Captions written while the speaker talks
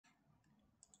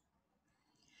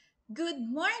Good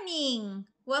morning!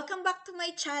 Welcome back to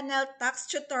my channel, Tax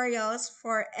Tutorials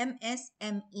for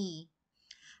MSME.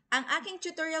 Ang aking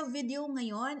tutorial video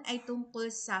ngayon ay tungkol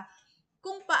sa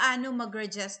kung paano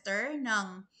mag-register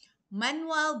ng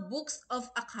Manual Books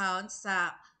of Accounts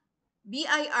sa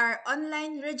BIR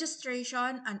Online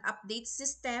Registration and Update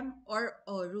System or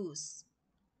ORUS.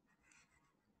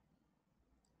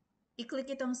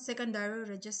 I-click itong secondary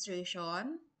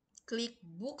registration, click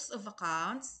Books of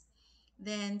Accounts,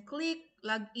 then click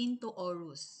Login to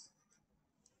ORUS.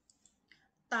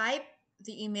 Type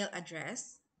the email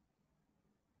address,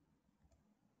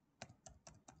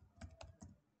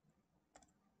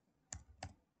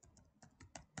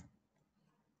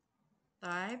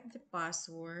 type the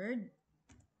password,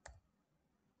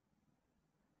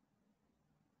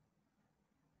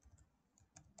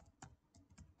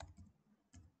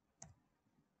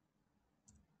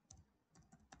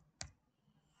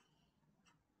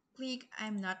 click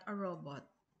I'm not a robot,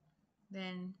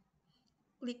 then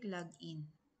click login.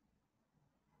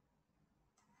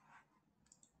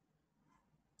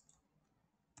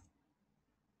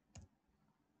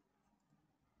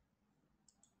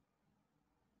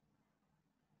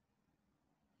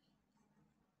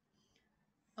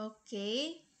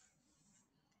 Okay,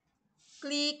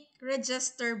 click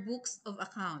register books of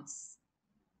accounts.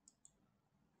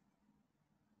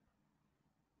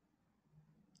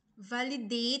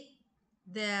 Validate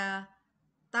the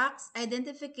tax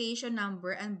identification number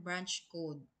and branch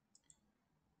code.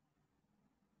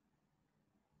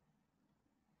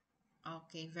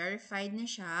 Okay, verified na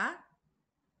siya.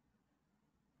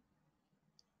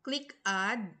 Click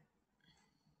add.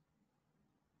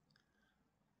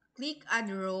 Click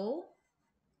add row.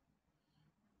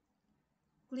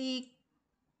 Click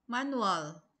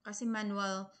manual. Kasi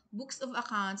manual books of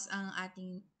accounts ang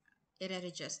ating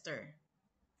i-register.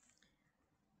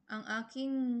 Ang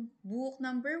aking book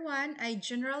number 1 ay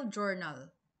General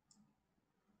Journal.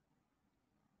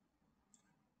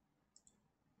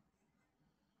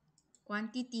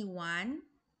 Quantity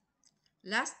 1.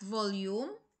 Last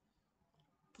volume.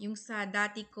 Yung sa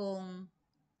dati kong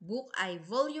book ay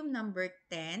volume number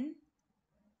 10.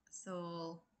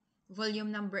 So,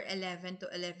 volume number 11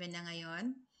 to 11 na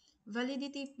ngayon.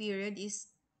 Validity period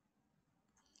is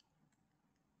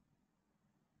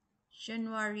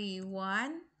January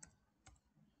 1,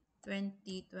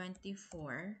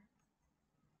 2024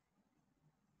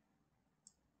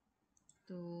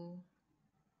 to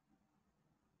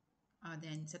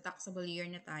then sa taxable year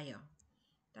na tayo.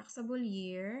 Taxable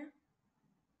year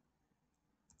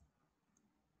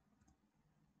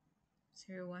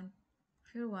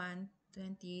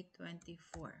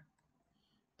 01/01/2024.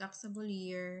 Taxable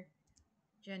year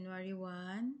January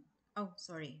 1.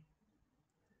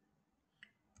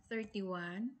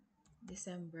 31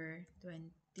 December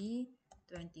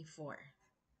 2024.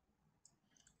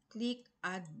 Click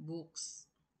Add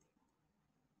Books.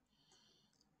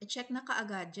 I-check na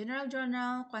kaagad. General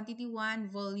Journal, Quantity 1,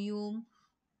 Volume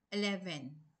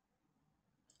 11.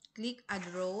 Click Add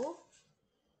Row.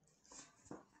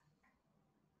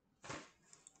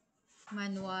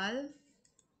 Manual.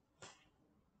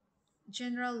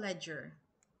 General Ledger.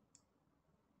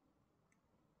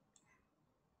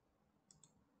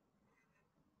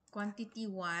 Quantity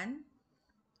 1.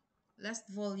 Last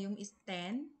volume is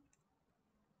 10.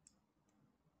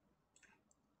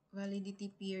 Validity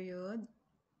period.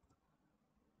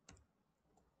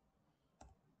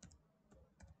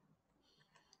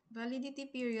 Validity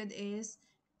period is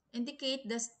indicate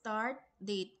the start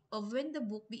date of when the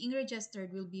book being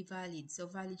registered will be valid. So,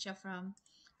 valid siya from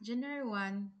January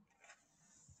 1,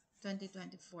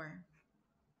 2024.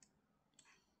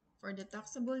 For the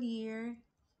taxable year,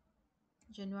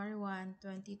 January 1,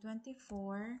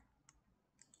 2024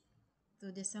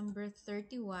 to December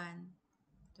 31,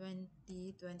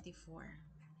 2024.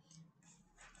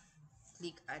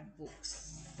 Click Add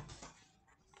Books.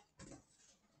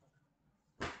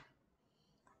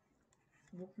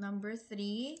 Book number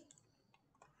 3,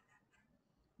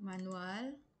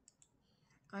 Manual,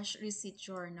 Cash Receipt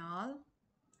Journal,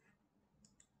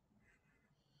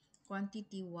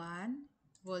 Quantity 1,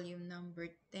 Volume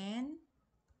number 10,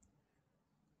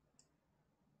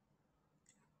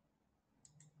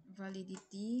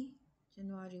 Validity,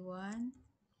 January 1,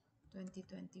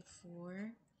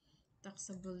 2024,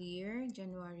 Taxable year,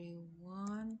 January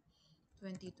 1,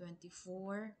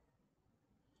 2024,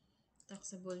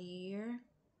 Taxable year,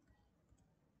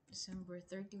 December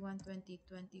 31,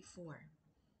 2024.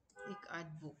 Click Add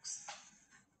Books.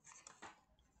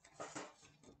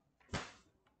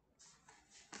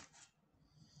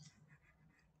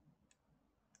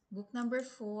 Book number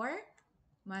 4,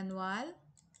 Manual,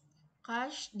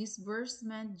 Cash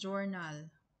disbursement journal.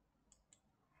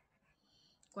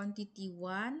 Quantity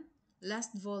 1.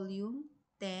 Last volume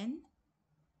 10.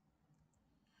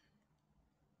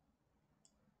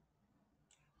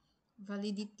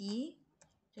 Validity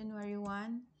January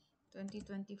 1,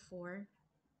 2024.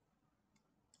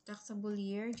 Taxable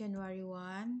year January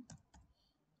 1,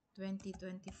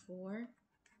 2024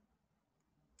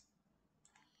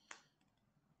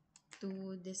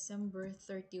 to December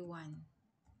 31,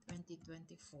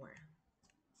 2024.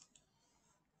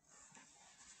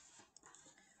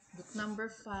 Book number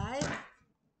 5,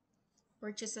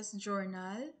 Purchases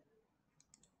Journal.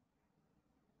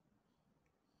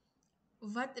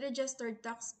 VAT registered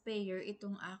taxpayer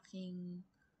itong aking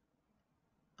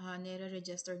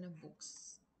nire-register na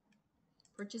books.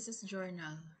 Purchases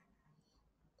Journal.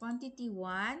 Quantity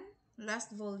 1,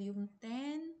 last volume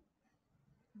 10,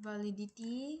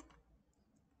 validity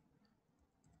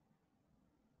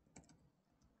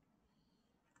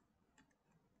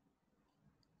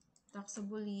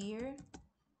taxable year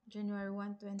January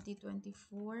 1,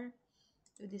 2024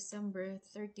 to December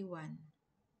 31,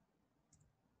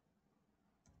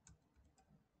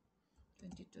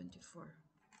 2024.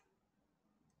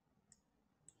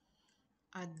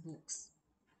 Add books.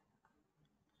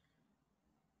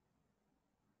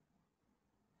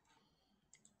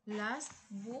 Last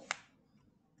book,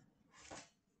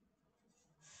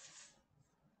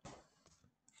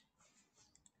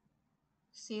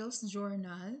 Sales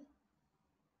Journal.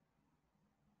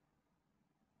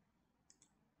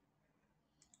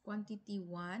 Quantity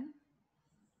 1.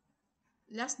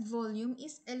 Last volume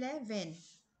is 11.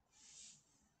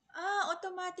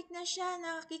 Automatic na siya.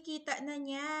 Nakikita na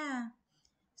niya.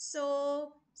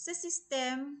 So, sa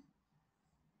system,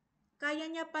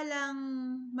 kaya niya palang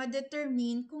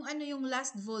ma-determine kung ano yung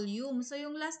last volume. So,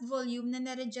 yung last volume na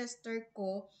na-register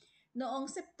ko noong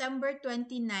September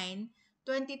 29,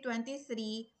 2023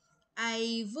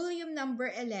 ay volume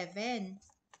number 11.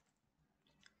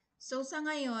 So, sa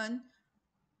ngayon,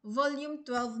 volume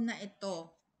 12 na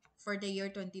ito for the year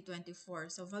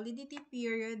 2024. So, validity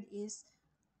period is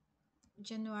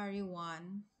January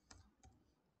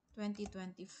 1,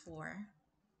 2024.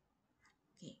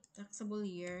 Okay, taxable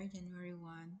year, January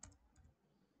 1,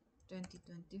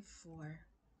 2024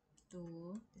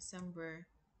 to December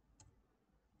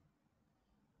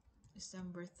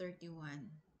 31,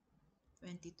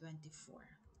 2024.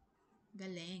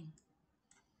 Galing.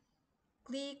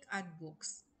 Click Add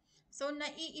Books. So,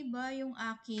 naiiba yung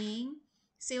aking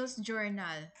sales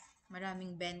journal.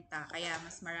 Maraming benta, kaya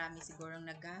mas marami sigurong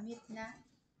nagamit na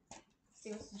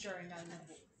sales journal na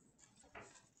book.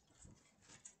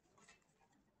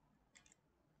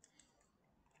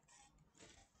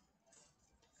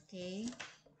 Okay.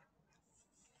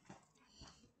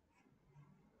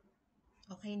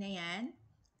 Okay na yan.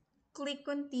 Click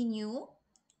Continue.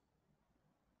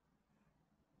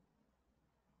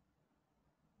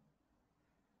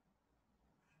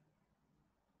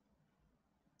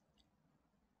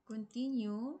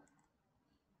 Continue.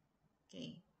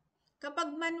 Okay.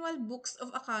 Kapag manual books of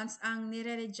accounts ang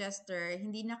nire-register,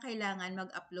 hindi na kailangan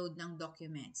mag-upload ng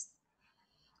documents.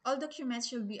 All documents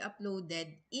should be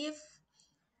uploaded if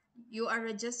you are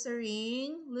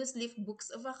registering loose leaf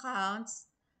books of accounts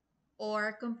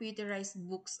or computerized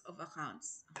books of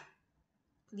accounts.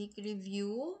 Click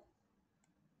Review.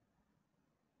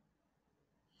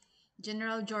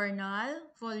 General Journal,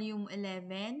 Volume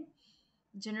 11.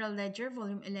 General Ledger,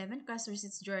 Volume 11. Cash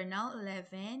Receipts Journal,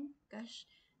 11. Cash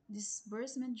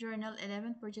Disbursement Journal,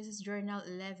 11. Purchases Journal,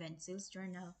 11. Sales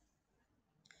Journal,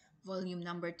 Volume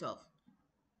number 12.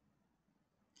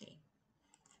 Okay.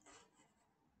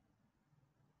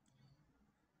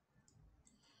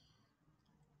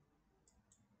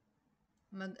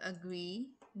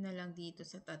 Mag-agree na lang dito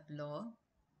sa tatlo.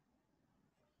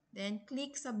 Then,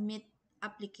 click Submit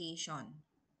Application.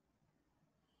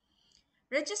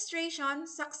 Registration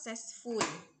successful.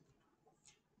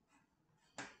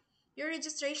 Your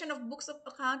registration of books of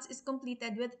accounts is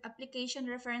completed with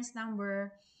application reference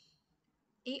number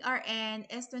ARN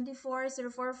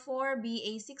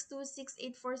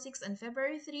S24044BA626846 on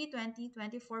February 3,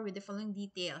 2024 with the following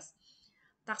details.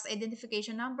 Tax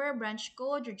identification number, branch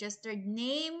code, registered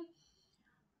name,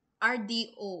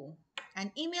 RDO.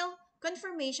 An email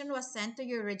confirmation was sent to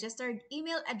your registered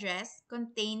email address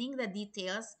containing the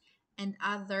details and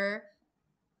other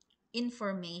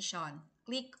information.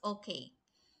 Click OK.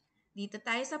 Dito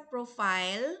tayo sa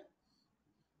profile.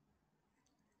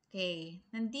 Okay.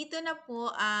 Nandito na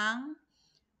po ang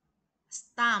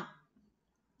stamp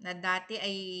na dati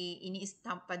ay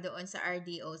ini-stamp pa doon sa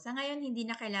RDO. Sa ngayon, hindi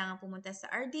na kailangan pumunta sa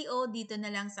RDO. Dito na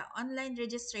lang sa Online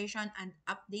Registration and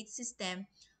Update System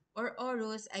or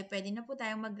ORUS ay pwede na po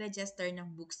tayong mag-register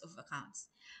ng Books of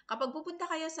Accounts. Kapag pupunta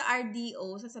kayo sa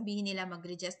RDO, sasabihin nila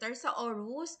mag-register sa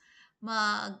ORUS,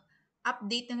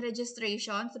 mag-update ng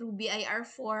registration through BIR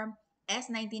form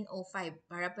S1905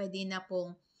 para pwede na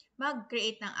pong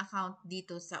mag-create ng account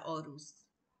dito sa ORUS.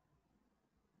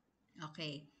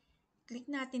 Okay. Click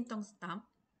natin tong stamp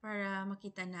para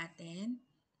makita natin.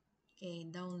 Okay,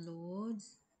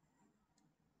 downloads.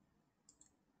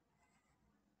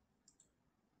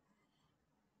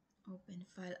 Open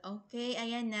file. Okay,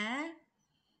 ayan na.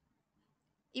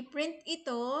 I-print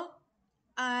ito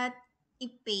at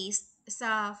i-paste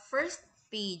sa first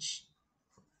page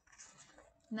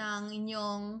ng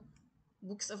inyong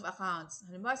books of accounts.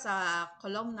 Halimbawa sa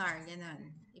columnar,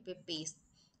 ganun. Ipi-paste.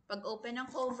 Pag open ng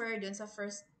cover, dun sa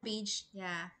first page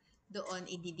niya, doon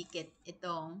ididikit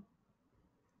itong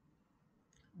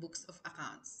books of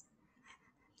accounts.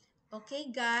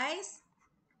 Okay, guys?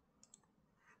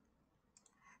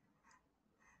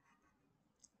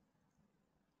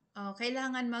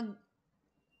 Kailangan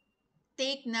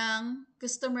mag-take ng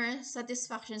customer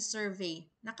satisfaction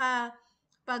survey.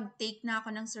 Nakapag-take na ako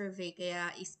ng survey,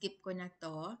 kaya skip ko na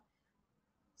to.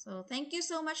 So, thank you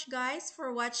so much guys for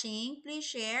watching. Please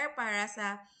share para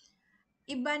sa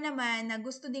iba naman na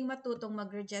gusto ding matutong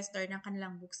mag-register ng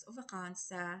kanilang books of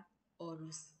accounts sa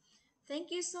ORUS.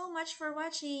 Thank you so much for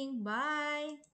watching. Bye!